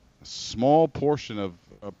a small portion of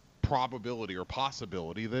probability or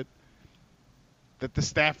possibility that the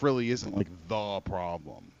staff really isn't like the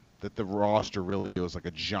problem, that the roster really is like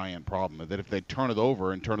a giant problem, that if they turn it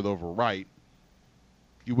over and turn it over right,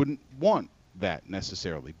 you wouldn't want that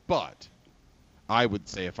necessarily. But I would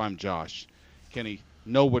say, if I'm Josh, Kenny,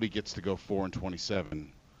 nobody gets to go 4-27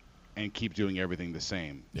 and keep doing everything the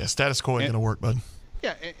same. Yeah, status quo ain't going to work, bud.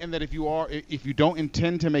 Yeah, and that if you don't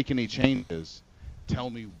intend to make any changes, tell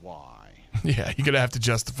me why. Yeah, you're going to have to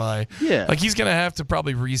justify. Yeah. Like, he's going to have to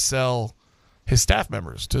probably resell his staff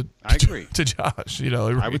members to Josh.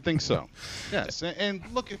 I would think so. Yes, and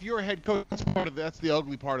look, if you're a head coach, that's the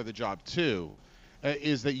ugly part of the job too,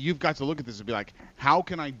 is that you've got to look at this and be like, how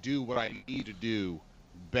can I do what I need to do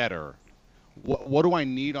better? What do I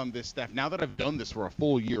need on this staff now that I've done this for a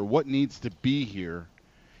full year? What needs to be here?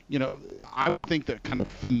 I would think that kind of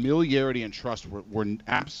familiarity and trust were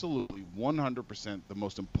absolutely 100% the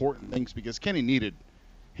most important things, because Kenny needed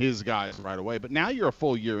his guys right away. But now you're a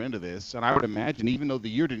full year into this, and I would imagine, even though the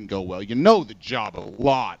year didn't go well, you know the job a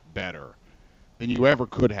lot better than you ever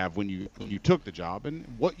could have when you took the job. And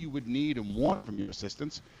what you would need and want from your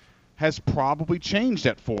assistants has probably changed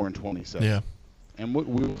at 4-27. Yeah. And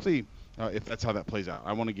we'll see if that's how that plays out.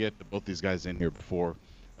 I want to get both these guys in here before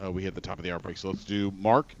we hit the top of the hour break. So let's do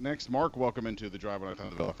Mark next. Mark, welcome into the Drive on I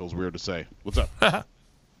Thought It feels weird to say. What's up?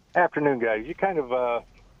 Afternoon, guys. You kind of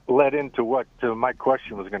led into what my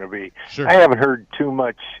question was going to be. Sure. I haven't heard too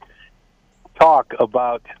much talk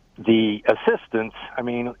about the assistants. I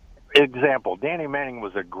mean, example, Danny Manning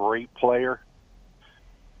was a great player,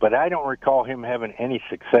 but I don't recall him having any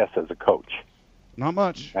success as a coach. Not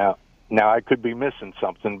much. Now I could be missing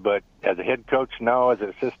something, but as a head coach, no. As an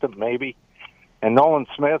assistant, maybe. And Nolan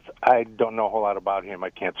Smith, I don't know a whole lot about him. I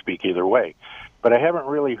can't speak either way. But I haven't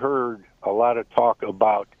really heard a lot of talk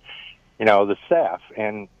about, the staff.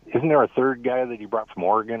 And isn't there a third guy that he brought from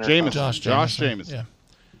Oregon? Or Josh Jameson. Yeah.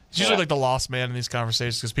 He's usually like the lost man in these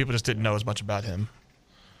conversations because people just didn't know as much about him.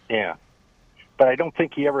 Yeah. But I don't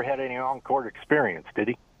think he ever had any on-court experience, did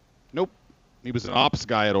he? Nope. He was an ops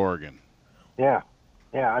guy at Oregon. Yeah.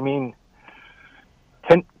 Yeah, I mean,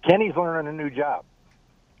 Kenny's learning a new job.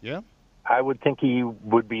 Yeah. I would think he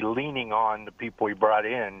would be leaning on the people he brought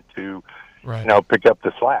in to, right. Pick up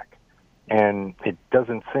the slack. And it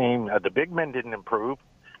doesn't seem the big men didn't improve.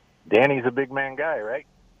 Danny's a big man guy, right?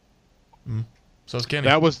 So is Kenny.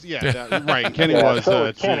 That was right. Kenny was. So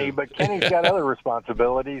is Kenny, but Kenny's got other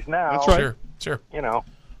responsibilities now. That's right. Sure.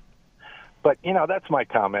 But that's my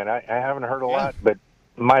comment. I haven't heard a lot, but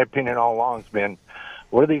my opinion all along has been,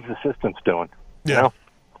 what are these assistants doing? Yeah.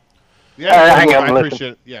 Yeah, hang on, I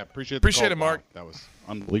appreciate it. Yeah, appreciate it, Mark. That was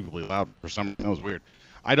unbelievably loud for some reason. That was weird.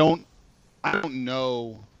 I don't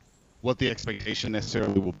know what the expectation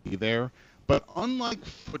necessarily will be there, but unlike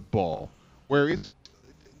football, where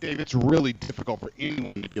it's really difficult for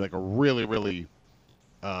anyone to be like a really, really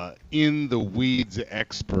in the weeds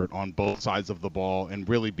expert on both sides of the ball and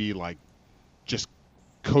really be like just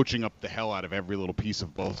coaching up the hell out of every little piece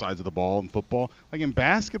of both sides of the ball in football. Like in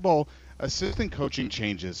basketball, assistant coaching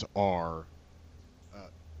changes are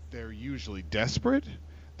they're usually desperate.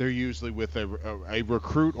 They're usually with a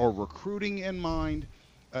recruit or recruiting in mind.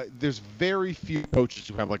 There's very few coaches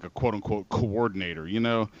who have like a quote-unquote coordinator,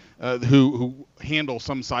 who handle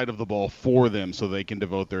some side of the ball for them so they can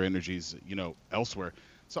devote their energies, elsewhere.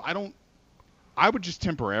 So I would just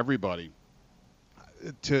temper everybody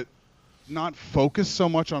to not focus so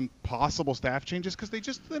much on possible staff changes because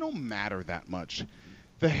they don't matter that much.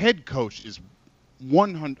 The head coach is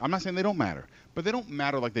 100. I'm not saying they don't matter, but they don't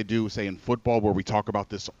matter like they do, say, in football where we talk about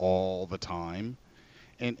this all the time.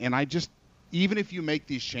 And I just, even if you make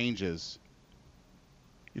these changes,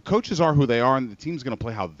 your coaches are who they are, and the team's going to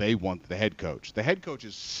play how they want the head coach. The head coach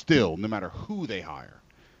is still, no matter who they hire,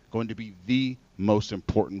 going to be the most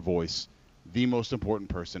important voice, the most important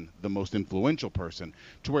person, the most influential person,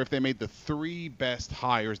 to where if they made the three best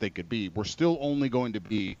hires they could be, we're still only going to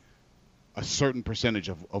be a certain percentage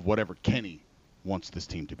of whatever Kenny wants this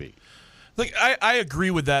team to be. Like I agree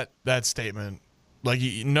with that statement. Like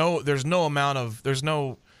there's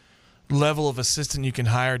no level of assistant you can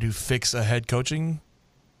hire to fix a head coaching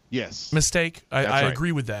mistake. I right.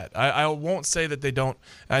 agree with that. I won't say that they don't.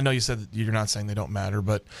 I know you said that you're not saying they don't matter,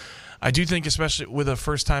 but I do think, especially with a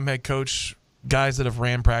first-time head coach, guys that have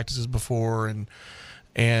ran practices before and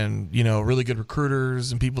really good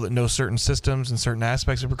recruiters and people that know certain systems and certain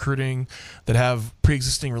aspects of recruiting that have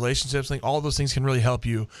pre-existing relationships, I think all those things can really help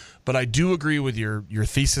you. But I do agree with your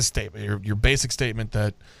thesis statement, your basic statement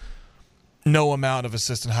that no amount of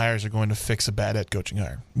assistant hires are going to fix a bad head coaching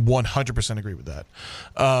hire. 100% agree with that.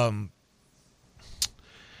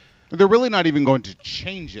 They're really not even going to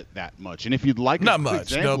change it that much. And if you'd like not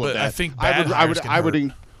much, no, but I think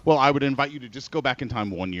I would invite you to just go back in time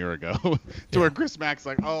 1 year ago to where Chris Mack's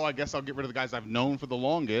like, I guess I'll get rid of the guys I've known for the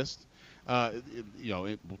longest, and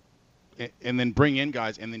then bring in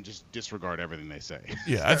guys and then just disregard everything they say.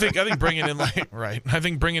 Yeah, I think bringing in I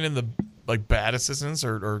think bringing in the bad assistants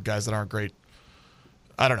or guys that aren't great.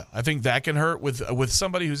 I don't know. I think that can hurt with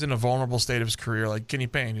somebody who's in a vulnerable state of his career, like Kenny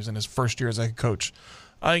Payne, who's in his first year as a head coach.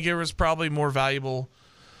 I think there was probably more value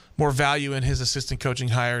in his assistant coaching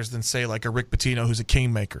hires than, say, like a Rick Pitino, who's a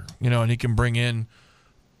kingmaker, and he can bring in,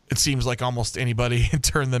 it seems like, almost anybody and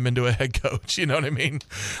turn them into a head coach. You know what I mean?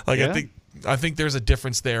 I think there's a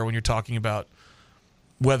difference there when you're talking about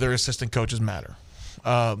whether assistant coaches matter.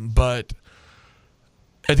 But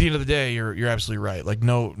at the end of the day, you're absolutely right. Like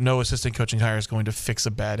no assistant coaching hire is going to fix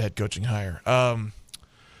a bad head coaching hire.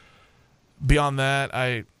 Beyond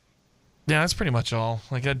that, that's pretty much all.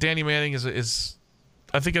 Like Danny Manning is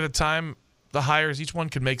I think at the time the hires, each one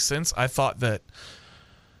could make sense. I thought that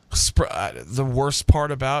the worst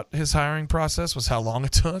part about his hiring process was how long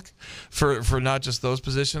it took for not just those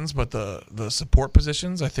positions but the support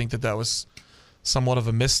positions. I think that was somewhat of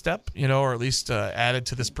a misstep, or at least added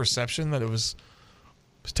to this perception that it was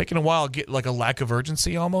taking a while, get like a lack of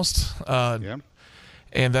urgency almost. And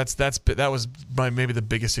that was maybe the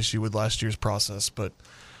biggest issue with last year's process. But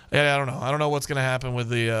I don't know. I don't know what's going to happen with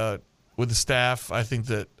the staff. I think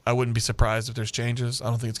that I wouldn't be surprised if there's changes. I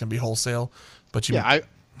don't think it's going to be wholesale. But I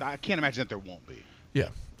can't imagine that there won't be. Yeah,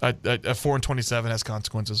 4-27 has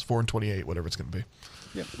consequences. 4-28, whatever it's going to be.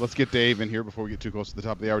 Yeah, let's get Dave in here before we get too close to the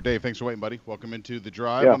top of the hour. Dave, thanks for waiting, buddy. Welcome into the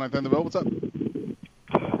drive on 910 The Ville. What's up?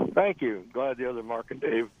 Thank you. Glad the other Mark and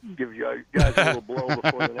Dave give you guys a little blow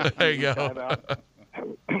before the next there you go. Timeout.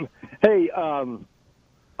 Hey, I'm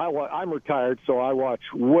retired, so I watch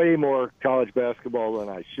way more college basketball than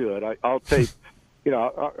I should. I'll take,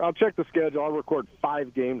 I'll check the schedule. I'll record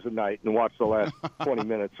 5 games a night and watch the last 20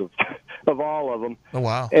 minutes of all of them. Oh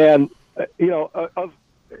wow! And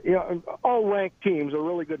all ranked teams are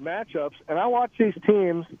really good matchups, and I watch these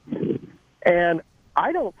teams, and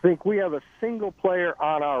I don't think we have a single player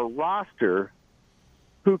on our roster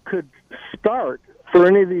who could start for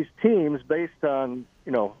any of these teams based on,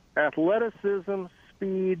 athleticism,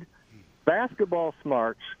 speed, basketball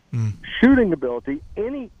smarts, shooting ability,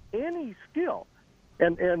 any skill.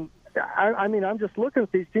 And I mean, I'm just looking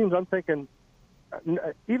at these teams, I'm thinking,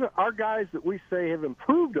 even our guys that we say have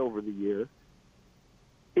improved over the year,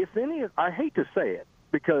 I hate to say it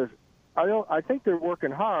because I think they're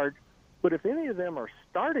working hard, but if any of them are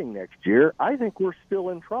starting next year, I think we're still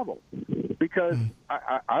in trouble because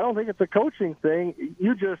I don't think it's a coaching thing.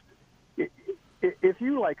 If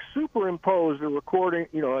you superimpose the recording,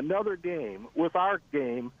 another game with our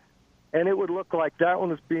game, and it would look like that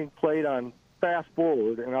one is being played on fast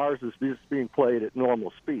forward and ours is just being played at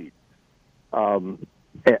normal speed. And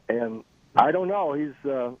I don't know.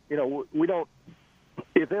 We don't.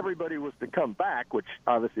 If everybody was to come back, which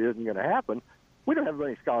obviously isn't going to happen, we don't have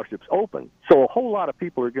any scholarships open. So a whole lot of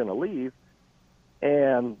people are going to leave.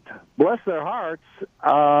 And bless their hearts,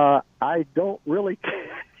 I don't really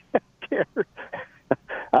care.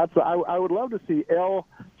 I would love to see L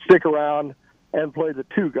stick around and play the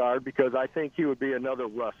 2 guard because I think he would be another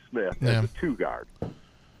Russ Smith as a 2 guard.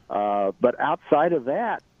 But outside of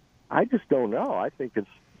that, I just don't know. I think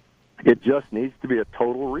it just needs to be a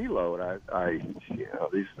total reload. I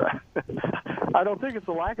don't think it's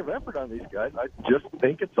a lack of effort on these guys. I just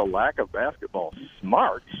think it's a lack of basketball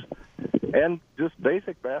smarts and just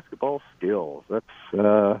basic basketball skills. That's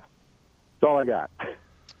all I got.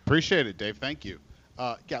 Appreciate it, Dave. Thank you.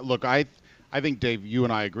 Look, I think, Dave, you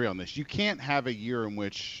and I agree on this. You can't have a year in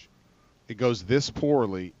which it goes this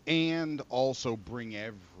poorly and also bring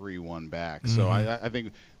everyone back. Mm-hmm. So I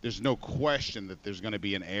think there's no question that there's going to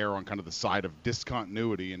be an error on kind of the side of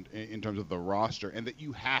discontinuity in terms of the roster, and that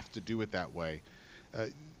you have to do it that way.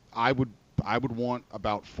 I would want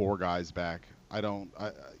about 4 guys back. I would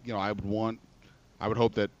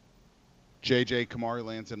hope that JJ, Kamari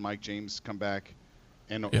Lance, and Mike James come back.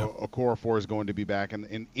 And Okorafor is going to be back,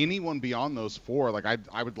 and anyone beyond those 4,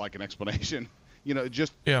 I would like an explanation.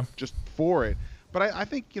 just for it. But I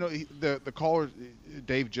think, the caller,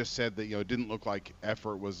 Dave, just said that, it didn't look like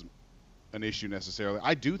effort was an issue necessarily.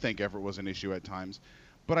 I do think effort was an issue at times.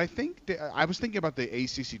 But I think I was thinking about the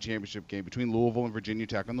ACC championship game between Louisville and Virginia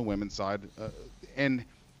Tech on the women's side, and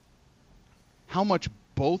how much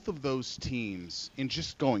both of those teams, in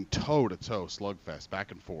just going toe-to-toe slugfest,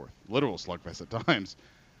 back and forth, literal slugfest at times,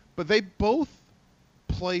 but they both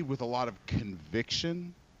played with a lot of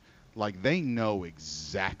conviction, like they know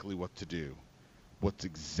exactly what to do, what's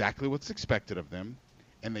expected of them,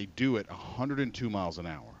 and they do it 102 miles an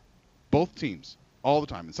hour. Both teams, all the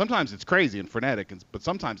time. And sometimes it's crazy and frenetic, but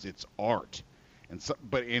sometimes it's art.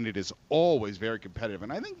 And it is always very competitive.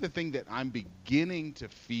 And I think the thing that I'm beginning to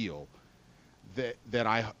feel that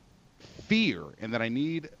I fear and that I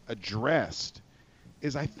need addressed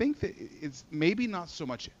is I think that it's maybe not so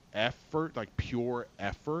much effort, like pure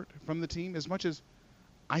effort from the team, as much as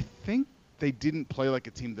I think they didn't play like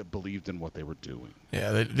a team that believed in what they were doing.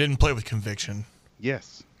 Yeah, they didn't play with conviction.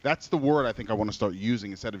 Yes. That's the word I think I want to start using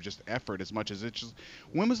instead of just effort, as much as it's just,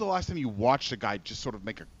 when was the last time you watched a guy just sort of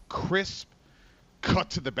make a crisp cut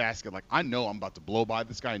to the basket? Like, I know I'm about to blow by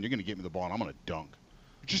this guy and you're going to get me the ball and I'm going to dunk.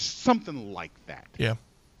 Just something like that. Yeah.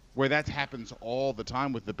 Where that happens all the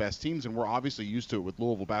time with the best teams, and we're obviously used to it with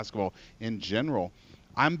Louisville basketball in general.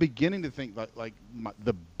 I'm beginning to think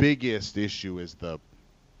the biggest issue is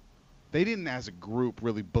they didn't, as a group,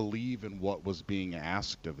 really believe in what was being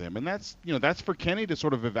asked of them. And that's for Kenny to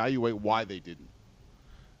sort of evaluate why they didn't.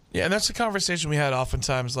 Yeah, and that's the conversation we had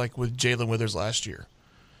oftentimes, like with Jalen Withers last year.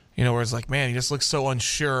 Where it's like, man, he just looks so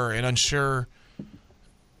unsure, and unsure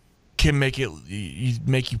can make you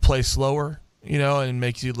play slower, and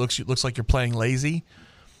looks like you're playing lazy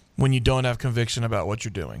when you don't have conviction about what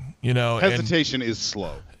you're doing. Hesitation is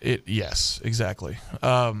slow. Yes, exactly.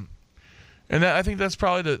 And I think that's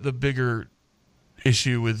probably the bigger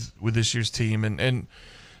issue with this year's team. And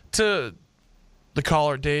to the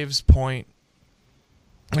caller, Dave's point,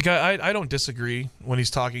 like I don't disagree when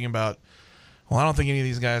he's talking about, well, I don't think any of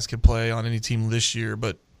these guys could play on any team this year,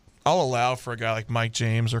 but I'll allow for a guy like Mike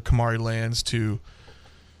James or Kamari Lands to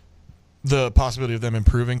the possibility of them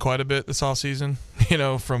improving quite a bit this offseason,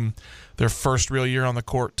 from their first real year on the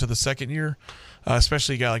court to the second year,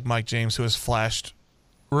 especially a guy like Mike James who has flashed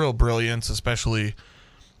real brilliance, especially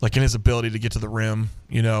like in his ability to get to the rim,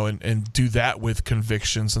 and do that with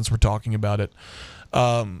conviction, since we're talking about it.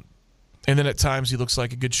 And then at times he looks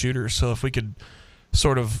like a good shooter. So if we could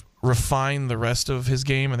sort of refine the rest of his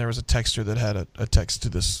game, and there was a texter that had a text to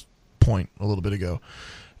this point a little bit ago.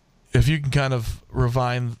 If you can kind of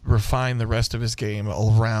refine the rest of his game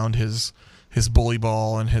around his bully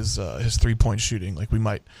ball and his 3-point shooting, like we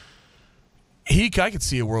might. I could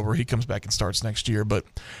see a world where he comes back and starts next year. But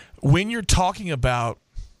when you're talking about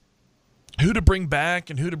who to bring back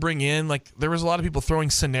and who to bring in, like there was a lot of people throwing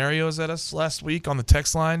scenarios at us last week on the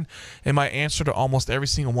text line, and my answer to almost every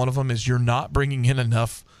single one of them is you're not bringing in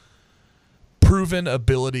enough proven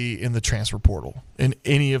ability in the transfer portal in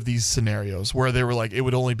any of these scenarios where they were like, it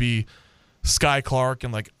would only be Sky Clark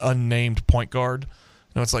and like unnamed point guard.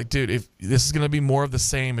 It's like, dude, if this is going to be more of the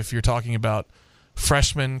same, if you're talking about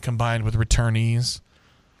freshmen combined with returnees,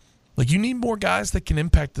 like you need more guys that can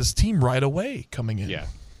impact this team right away coming in. Yeah,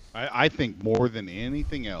 I think more than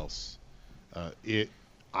anything else,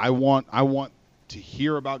 I want to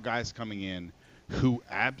hear about guys coming in who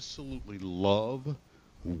absolutely love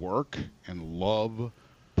work and love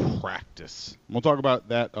practice. We'll talk about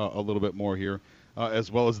that a little bit more here,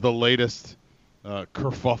 as well as the latest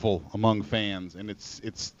kerfuffle among fans, and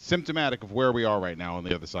it's symptomatic of where we are right now on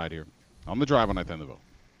the other side here. On the Drive on 910 The Ville.